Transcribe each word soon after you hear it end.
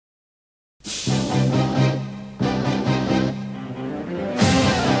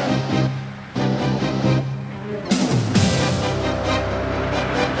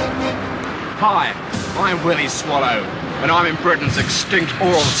Hi, I'm Willie Swallow, and I'm in Britain's extinct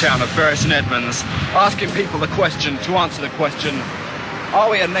oral town of Bury St Edmunds, asking people the question to answer the question,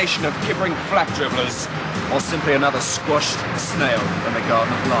 are we a nation of gibbering flap dribblers, or simply another squashed snail in the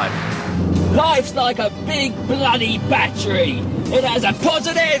garden of life? Life's like a big bloody battery. It has a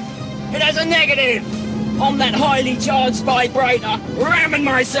positive, it has a negative. On that highly charged vibrator, ramming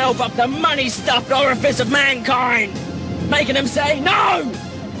myself up the money-stuffed orifice of mankind, making them say, no!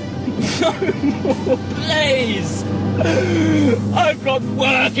 No more, please! I've got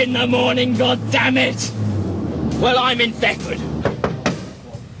work in the morning, God damn it! Well, I'm in Thetford.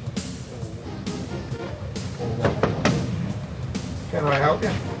 Can I help you?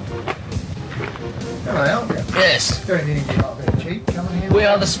 Can I help you? Yes. Do anything you like a bit cheap? Come on here. We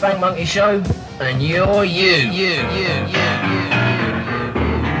are the Spank Monkey Show, and you're you.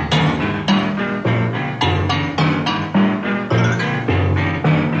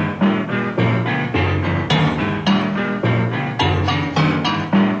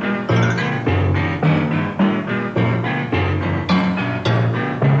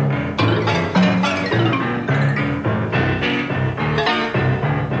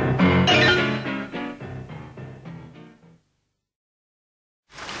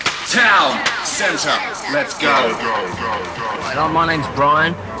 Town centre, let's go. Right, my name's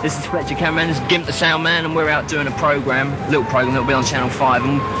Brian. This is Fletcher Cameron. This is Gimp the Sound Man, and we're out doing a little program that'll be on Channel 5.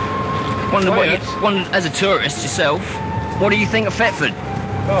 And as a tourist yourself, what do you think of Thetford?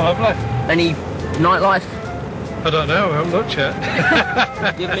 Oh, lovely. Any nightlife? I don't know, I haven't looked yet.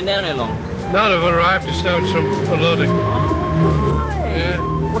 You haven't been down here long? None have arrived, just out some unloading. Yeah.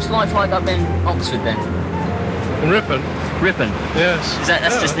 What's life like up in Oxford then? In Ripon? Ripon? Yes.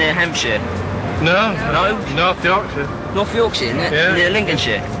 That's just near Hampshire? No. No? North Yorkshire. North Yorkshire, near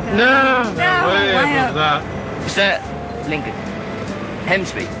Lincolnshire? No, way above that. Is that Lincoln?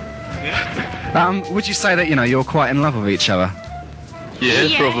 Hemsby? Would you say that, you're quite in love with each other?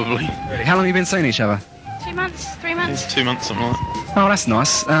 Yeah, probably. How long have you been seeing each other? 2 months, 3 months. It's 2 months, something like that. Oh, that's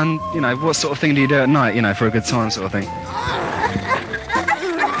nice. And, what sort of thing do you do at night, for a good time sort of thing?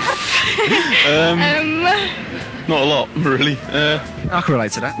 Not a lot, really. I can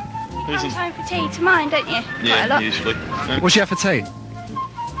relate to that. Have time for tea to mine, don't you? Quite a Yeah, lot. usually. What do you have for tea?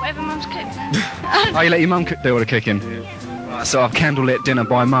 Whatever Mum's cooked. Oh, you let your mum do all the cooking? Right, sort of candlelit dinner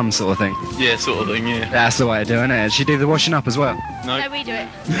by mum sort of thing? Yeah, sort of thing, yeah. That's the way of doing it. Does she do the washing up as well? No. No, we do it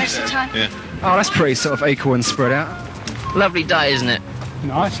most of the time. Yeah. Oh, that's pretty sort of equal and spread out. Lovely day, isn't it?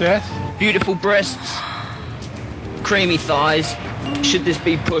 Nice, yes. Beautiful breasts, creamy thighs. Should this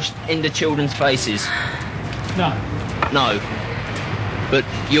be pushed into children's faces? No. No. But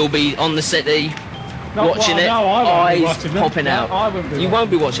you'll be on the settee, watching it, no, I won't be eyes watching it. popping No, out. I won't be You watching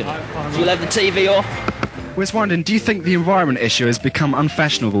won't be watching it. So you'll have the TV off. I was wondering, do you think the environment issue has become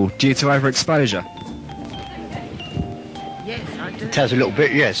unfashionable due to overexposure? Yes, I do. It has a little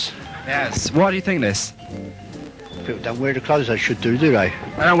bit, yes. Yes. Why do you think this? People don't wear the clothes they should do they?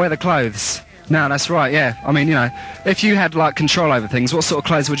 They don't wear the clothes. No, that's right, yeah. I mean, if you had, control over things, what sort of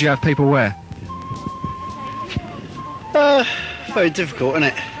clothes would you have people wear? Very difficult, isn't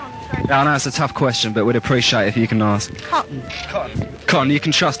it? I know it's a tough question, but we'd appreciate if you can ask. Cotton. Cotton, you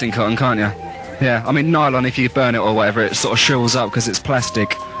can trust in cotton, can't you? Yeah, I mean, nylon, if you burn it or whatever, it sort of shrivels up because it's plastic.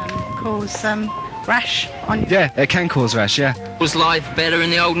 Cause rash on your... Yeah, it can cause rash, yeah. Was life better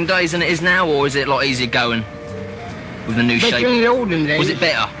in the olden days than it is now, or is it a lot easier going with the new shape? In the olden days. Was it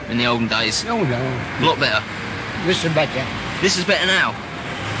better in the olden days? No, no. A lot better. This is better. This is better now.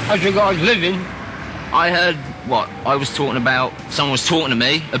 As regards living, I heard someone was talking to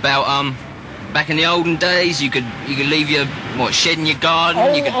me about back in the olden days you could leave your shed in your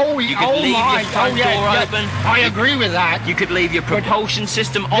garden, you could leave your front door open. I agree with that. You could leave your propulsion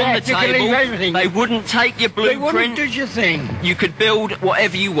system on Yes, the you could table. leave everything. They wouldn't take your They wouldn't blueprint. do your thing. You could build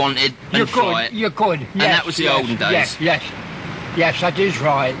whatever you wanted and fly it. You could. And that was the olden days. Yes, that is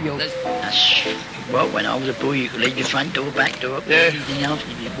right. Well, when I was a boy, you could leave your front door, back door, up, anything else.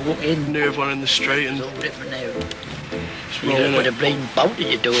 You could walk in. Knew everyone in the street and... It's all different now. You could put a bleeding bolt in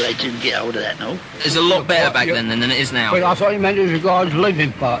your door, they didn't get hold of that, no? It's a lot better back then than it is now. But I thought you meant as regards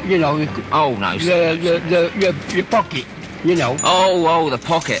living part, Oh no. your pocket, Oh, the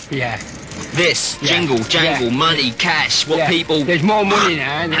pocket. Yeah. This, jingle, jangle, money, cash, what people There's more money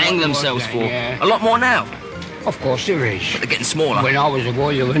now. than hang what there themselves was for. then, yeah. A lot more now. Of course there is. But they're getting smaller. When I was a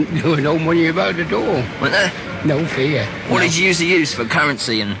boy, there was no money about at all. Weren't there? No fear. What did you use for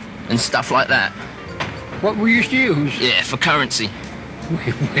currency and stuff like that? What we used to use? Yeah, for currency.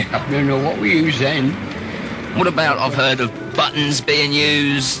 I don't know what we used then. What about, I've heard of buttons being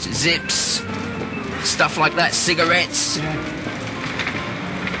used, zips, stuff like that, cigarettes.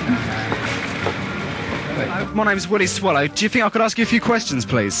 Hello, my name's Willie Swallow. Do you think I could ask you a few questions,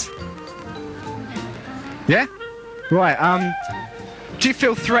 please? Yeah? Right, do you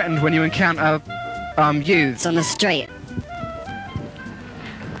feel threatened when you encounter, youths on the street?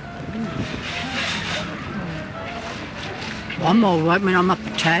 I'm all right when I'm up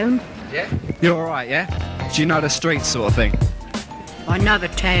town. Yeah? You're alright, yeah? Do you know the streets sort of thing? I know the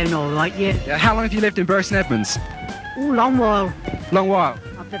town all right, yeah. Yeah, how long have you lived in Bury St Edmunds? Oh, long while. Long while?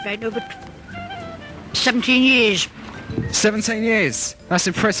 I've been over 17 years. 17 years? That's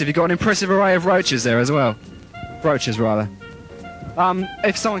impressive. You've got an impressive array of roaches there as well. Roaches, rather.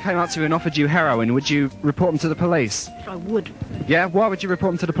 If someone came up to you and offered you heroin, would you report them to the police? I would. Yeah? Why would you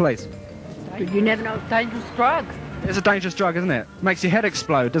report them to the police? But you never know, it's a dangerous drug. It's a dangerous drug, isn't it? Makes your head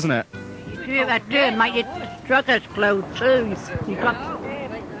explode, doesn't it? Yeah, that do, make your drug explode too. You got...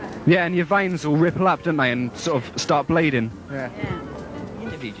 Yeah, and your veins will ripple up, don't they, and sort of start bleeding. Yeah.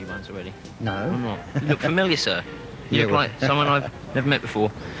 Interviewed you once already? No. I'm not. You look familiar, sir. You Yeah, look well- like someone I've never met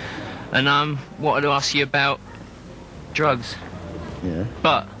before. And wanted to ask you about drugs. Yeah.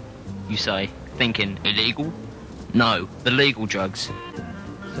 But, you say, thinking illegal? No, the legal drugs.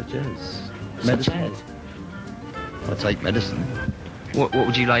 Such as Such medicine. as? I take medicine. What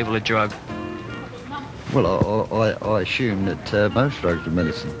would you label a drug? Well, I assume that most drugs are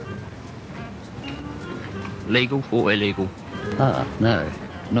medicine. Legal or illegal? Ah, no.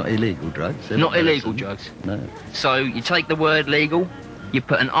 Not illegal drugs. They're Not illegal medicine. drugs. No. So you take the word legal, you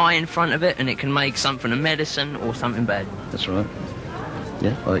put an I in front of it, and it can make something a medicine or something bad. That's right.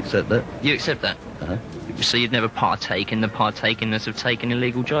 Yeah, I accept that. You accept that? Uh-huh. So you'd never partake in the partakingness of taking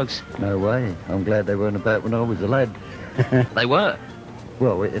illegal drugs? No way. I'm glad they weren't about when I was a lad. They were.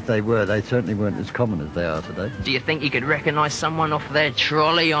 Well, if they were, they certainly weren't as common as they are today. Do you think you could recognise someone off their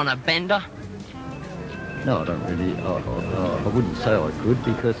trolley on a bender? No, I don't really. I wouldn't say I could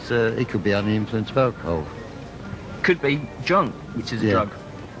because it could be under the influence of alcohol. Could be drunk, which is a Yeah. drug.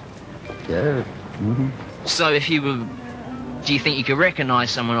 Yeah. Mm-hmm. So if you were... Do you think you could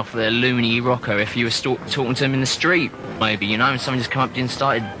recognise someone off their loony rocker if you were talking to them in the street, maybe, you know, and someone just come up to you and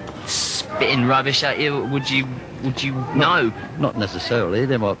started spitting rubbish at you? Would you know? Not necessarily.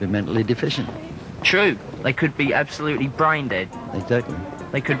 They might be mentally deficient. True. They could be absolutely brain dead. Exactly.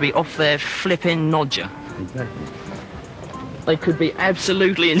 They could be off their flipping nodger. Exactly. They could be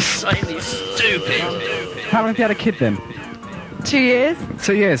absolutely insanely stupid. How long have you had a kid then? 2 years?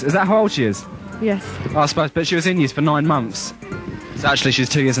 2 years. Is that how old she is? Yes. I suppose, but she was in use for 9 months. So actually she's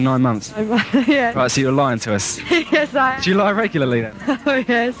 2 years and 9 months. Yeah. Right, so you're lying to us. Yes, I am. Do you lie regularly then? Oh,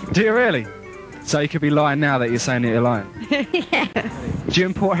 yes. Do you really? So you could be lying now that you're saying that you're lying? Yes. Do you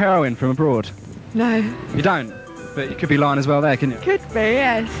import heroin from abroad? No. You don't? But you could be lying as well there, couldn't you? Could be,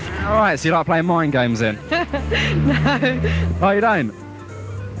 yes. Alright, so you like playing mind games then? No. Oh, you don't?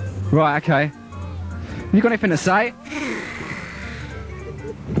 Right, okay. You got anything to say?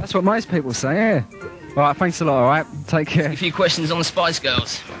 That's what most people say, yeah. Alright, thanks a lot, alright? Take care. A few questions on the Spice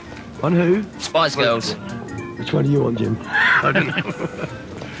Girls. On who? Spice Girls. Which one do you want, Jim? I don't know.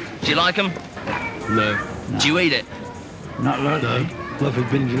 Do you like them? No. Do you eat it? Not like No. Nothing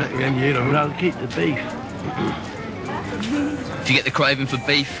binging that again, you know. I'll keep the beef. If you get the craving for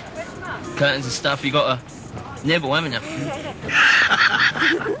beef, curtains and stuff, you got to nibble, haven't you?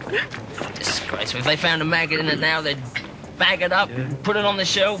 Disgraceful. If they found a maggot in it now, they'd bag it up, put it on the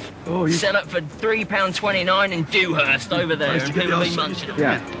shelf, sell it for £3.29 in Dewhurst over there, and people will be munching it.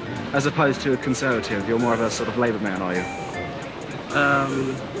 Yeah. As opposed to a Conservative, you're more of a sort of Labour man, are you?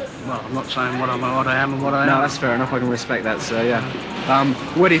 Well, I'm not saying what I am and what I No, am. that's fair enough, I can respect that, sir, yeah.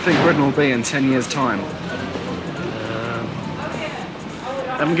 Where do you think Britain will be in 10 years' time?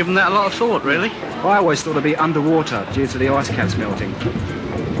 Haven't given that a lot of thought, really. I always thought it'd be underwater due to the ice caps melting.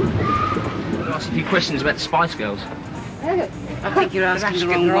 I'll ask a few questions about the Spice Girls. I think you're asking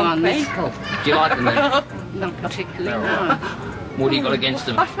the wrong people. Do you like them then? Not particularly, no. What do you got against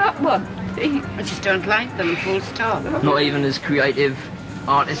them? What's that one? I just don't like them, full stop. Not even as creative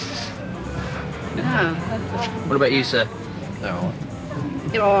artists? No. What about you, sir?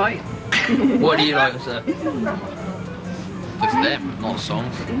 You're all right. What do you like, sir? Just them, not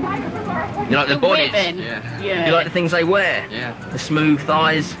songs. You like the bodies? Women. Yeah. You like the things they wear? Yeah. The smooth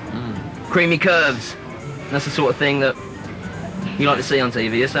thighs, creamy curves. That's the sort of thing that you like to see on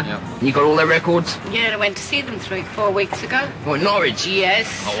TV, is there? Yeah. You got all their records? Yeah, I went to see them 3-4 weeks ago. Oh, in Norwich? Yes.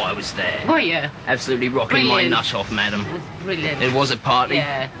 Oh, I was there. Oh, yeah. Absolutely rocking my Brilliant. nut off, madam. It was brilliant. It was a party.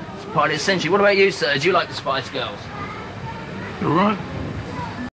 Yeah. It's a party of the century. What about you, sir? Do you like the Spice Girls? All right.